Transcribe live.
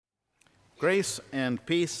Grace and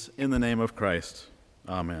peace in the name of Christ.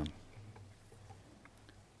 Amen.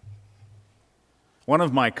 One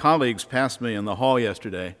of my colleagues passed me in the hall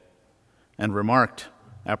yesterday and remarked,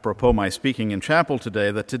 apropos my speaking in chapel today,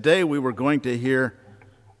 that today we were going to hear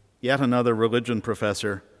yet another religion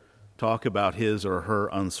professor talk about his or her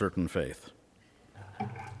uncertain faith.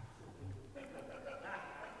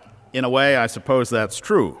 In a way, I suppose that's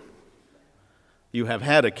true. You have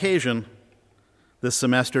had occasion this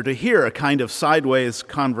semester to hear a kind of sideways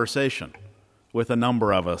conversation with a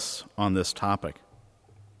number of us on this topic.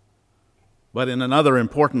 But in another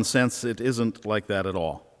important sense, it isn't like that at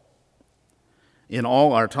all. In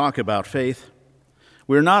all our talk about faith,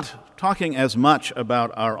 we're not talking as much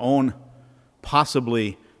about our own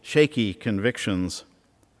possibly shaky convictions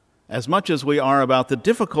as much as we are about the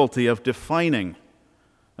difficulty of defining,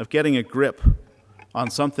 of getting a grip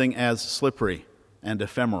on something as slippery and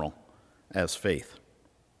ephemeral as faith.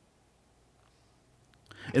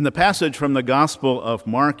 In the passage from the Gospel of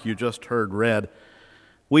Mark you just heard read,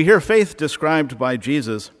 we hear faith described by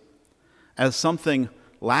Jesus as something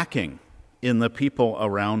lacking in the people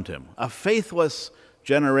around him. A faithless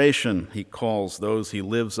generation, he calls those he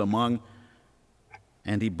lives among,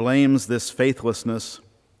 and he blames this faithlessness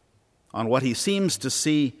on what he seems to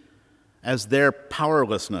see as their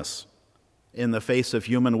powerlessness in the face of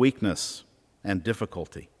human weakness and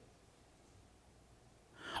difficulty.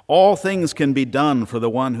 All things can be done for the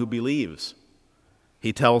one who believes,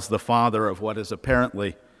 he tells the father of what is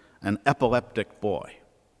apparently an epileptic boy.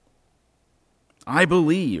 I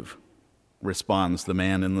believe, responds the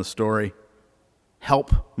man in the story.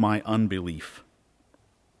 Help my unbelief.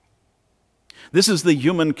 This is the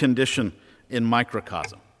human condition in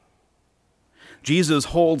microcosm. Jesus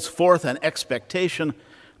holds forth an expectation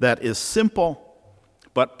that is simple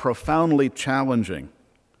but profoundly challenging.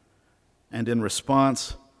 And in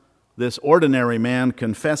response, this ordinary man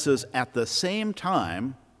confesses at the same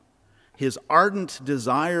time his ardent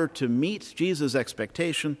desire to meet Jesus'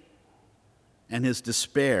 expectation and his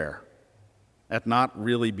despair at not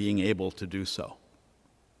really being able to do so.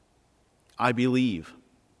 I believe.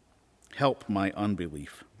 Help my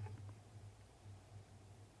unbelief.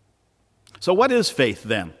 So what is faith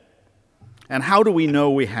then? And how do we know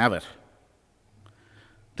we have it?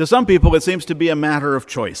 To some people, it seems to be a matter of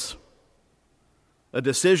choice, a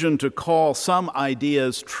decision to call some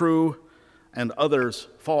ideas true and others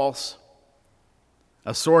false,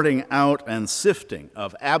 a sorting out and sifting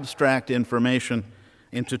of abstract information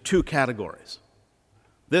into two categories.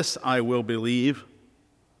 This I will believe,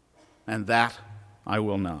 and that I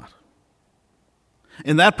will not.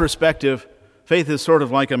 In that perspective, faith is sort of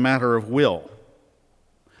like a matter of will,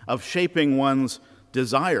 of shaping one's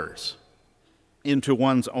desires into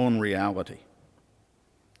one's own reality.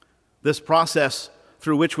 This process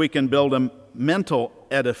through which we can build a mental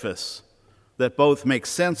edifice that both makes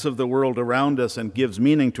sense of the world around us and gives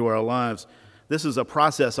meaning to our lives, this is a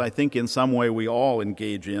process I think in some way we all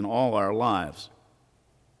engage in all our lives.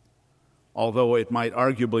 Although it might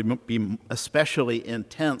arguably be especially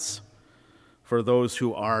intense for those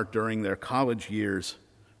who are, during their college years,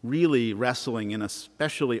 really wrestling in a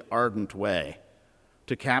especially ardent way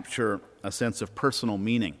to capture a sense of personal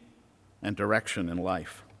meaning and direction in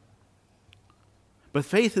life. But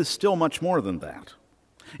faith is still much more than that.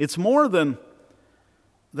 It's more than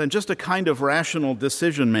just a kind of rational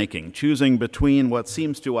decision-making, choosing between what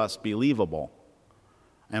seems to us believable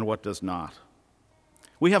and what does not.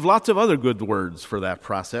 We have lots of other good words for that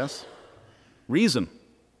process: reason,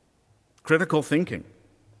 critical thinking,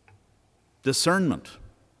 discernment,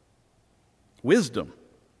 wisdom,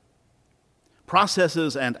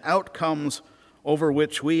 processes and outcomes over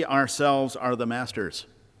which we ourselves are the masters,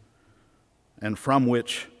 and from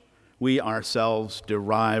which we ourselves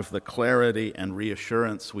derive the clarity and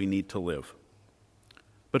reassurance we need to live.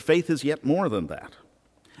 But faith is yet more than that.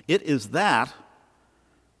 It is that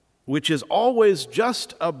which is always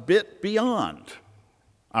just a bit beyond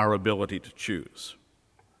our ability to choose.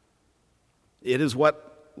 It is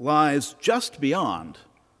what lies just beyond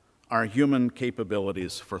our human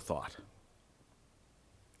capabilities for thought.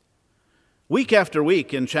 Week after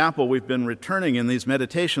week in chapel, we've been returning in these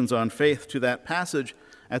meditations on faith to that passage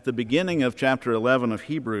at the beginning of chapter 11 of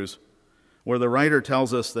Hebrews, where the writer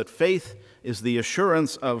tells us that faith is the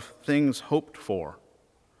assurance of things hoped for,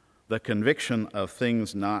 the conviction of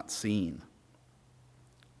things not seen.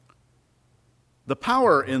 The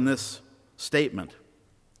power in this statement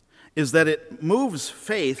is that it moves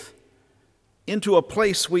faith into a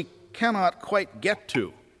place we cannot quite get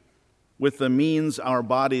to with the means our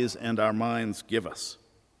bodies and our minds give us.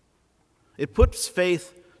 It puts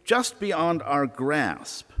faith just beyond our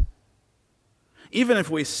grasp Even if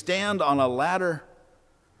we stand on a ladder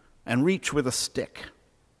and reach with a stick,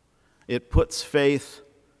 it puts faith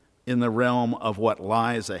in the realm of what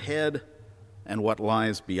lies ahead and what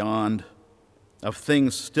lies beyond, of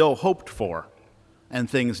things still hoped for and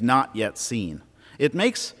things not yet seen. It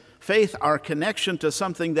makes faith our connection to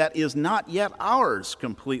something that is not yet ours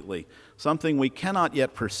completely, something we cannot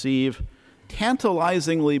yet perceive,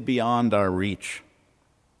 tantalizingly beyond our reach.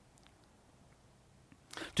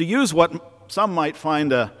 To use what some might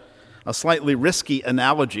find a slightly risky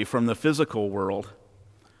analogy from the physical world,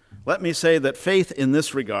 let me say that faith in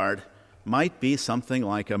this regard might be something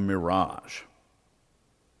like a mirage,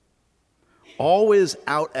 always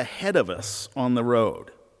out ahead of us on the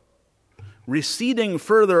road, receding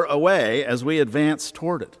further away as we advance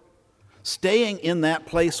toward it, staying in that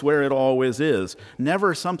place where it always is,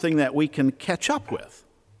 never something that we can catch up with.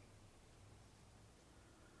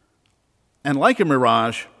 And like a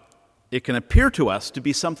mirage, it can appear to us to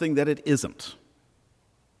be something that it isn't.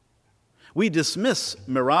 We dismiss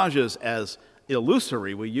mirages as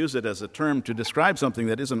illusory. We use it as a term to describe something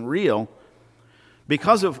that isn't real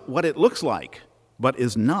because of what it looks like, but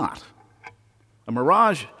is not. A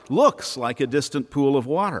mirage looks like a distant pool of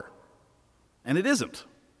water, and it isn't.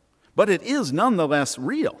 But it is nonetheless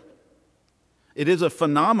real. It is a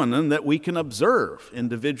phenomenon that we can observe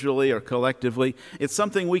individually or collectively. It's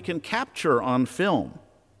something we can capture on film.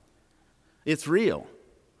 It's real.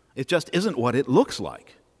 It just isn't what it looks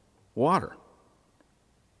like. Water.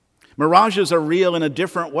 Mirages are real in a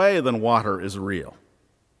different way than water is real.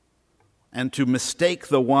 And to mistake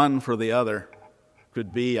the one for the other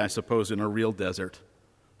could be, I suppose, in a real desert,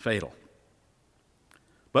 fatal.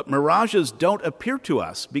 But mirages don't appear to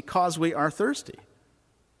us because we are thirsty,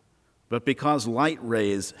 but because light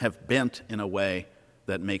rays have bent in a way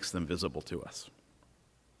that makes them visible to us.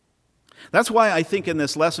 That's why I think in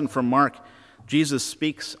this lesson from Mark, Jesus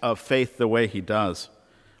speaks of faith the way he does,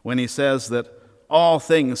 when he says that all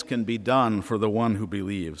things can be done for the one who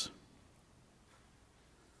believes.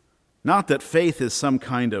 Not that faith is some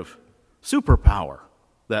kind of superpower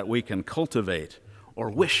that we can cultivate or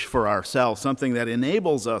wish for ourselves, something that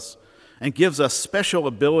enables us and gives us special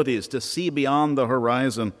abilities to see beyond the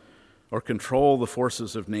horizon or control the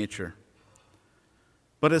forces of nature,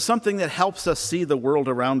 but as something that helps us see the world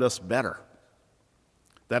around us better,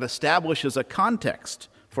 that establishes a context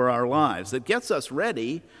for our lives, that gets us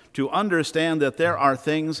ready to understand that there are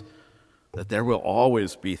things, that there will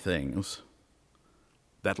always be things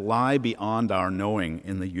that lie beyond our knowing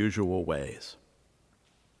in the usual ways.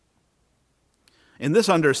 In this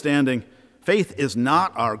understanding, faith is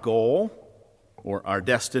not our goal or our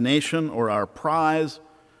destination or our prize,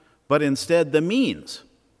 but instead the means,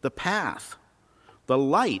 the path, the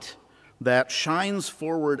light that shines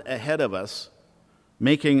forward ahead of us,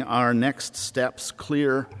 making our next steps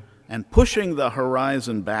clear and pushing the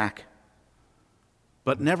horizon back,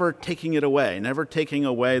 but never taking it away, never taking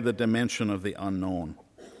away the dimension of the unknown.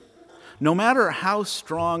 No matter how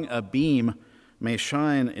strong a beam may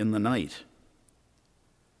shine in the night,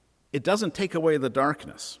 it doesn't take away the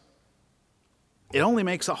darkness. It only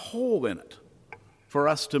makes a hole in it for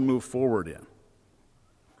us to move forward in.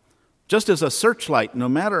 Just as a searchlight, no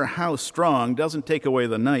matter how strong, doesn't take away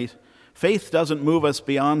the night, faith doesn't move us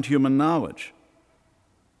beyond human knowledge.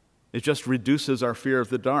 It just reduces our fear of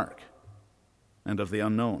the dark and of the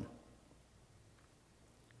unknown.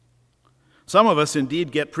 Some of us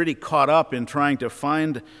indeed get pretty caught up in trying to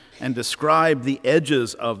find and describe the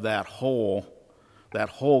edges of that hole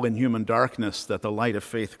in human darkness that the light of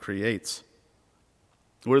faith creates.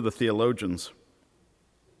 We're the theologians.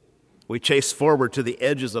 We chase forward to the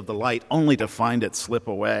edges of the light only to find it slip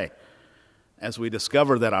away, as we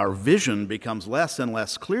discover that our vision becomes less and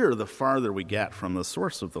less clear the farther we get from the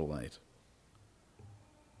source of the light.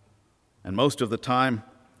 And most of the time,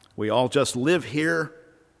 we all just live here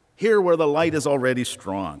where the light is already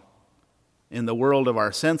strong, in the world of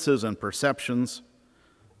our senses and perceptions,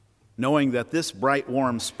 knowing that this bright,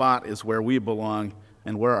 warm spot is where we belong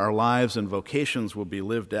and where our lives and vocations will be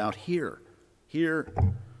lived out here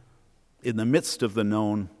in the midst of the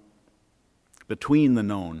known, between the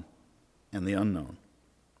known and the unknown.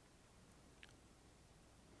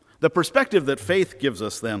 The perspective that faith gives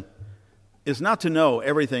us, then, is not to know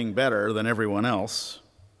everything better than everyone else,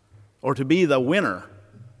 or to be the winner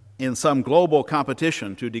in some global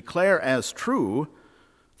competition to declare as true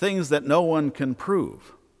things that no one can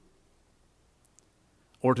prove,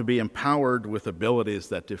 or to be empowered with abilities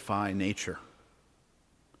that defy nature.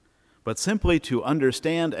 but simply to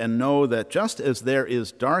understand and know that just as there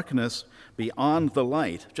is darkness beyond the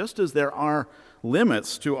light, just as there are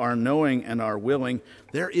limits to our knowing and our willing,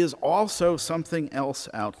 there is also something else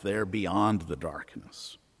out there beyond the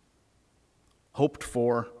darkness, hoped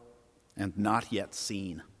for and not yet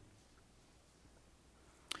seen.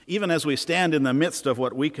 Even as we stand in the midst of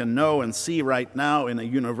what we can know and see right now in a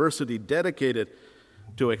university dedicated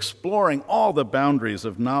to exploring all the boundaries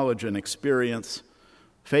of knowledge and experience,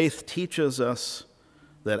 faith teaches us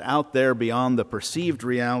that out there beyond the perceived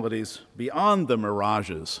realities, beyond the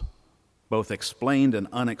mirages, both explained and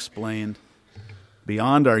unexplained,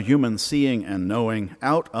 beyond our human seeing and knowing,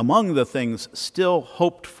 out among the things still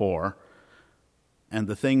hoped for and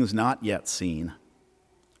the things not yet seen,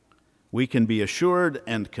 we can be assured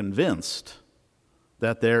and convinced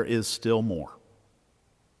that there is still more.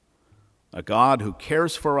 A God who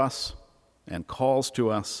cares for us and calls to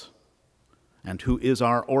us, and who is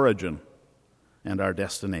our origin and our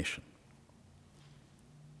destination.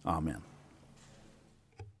 Amen.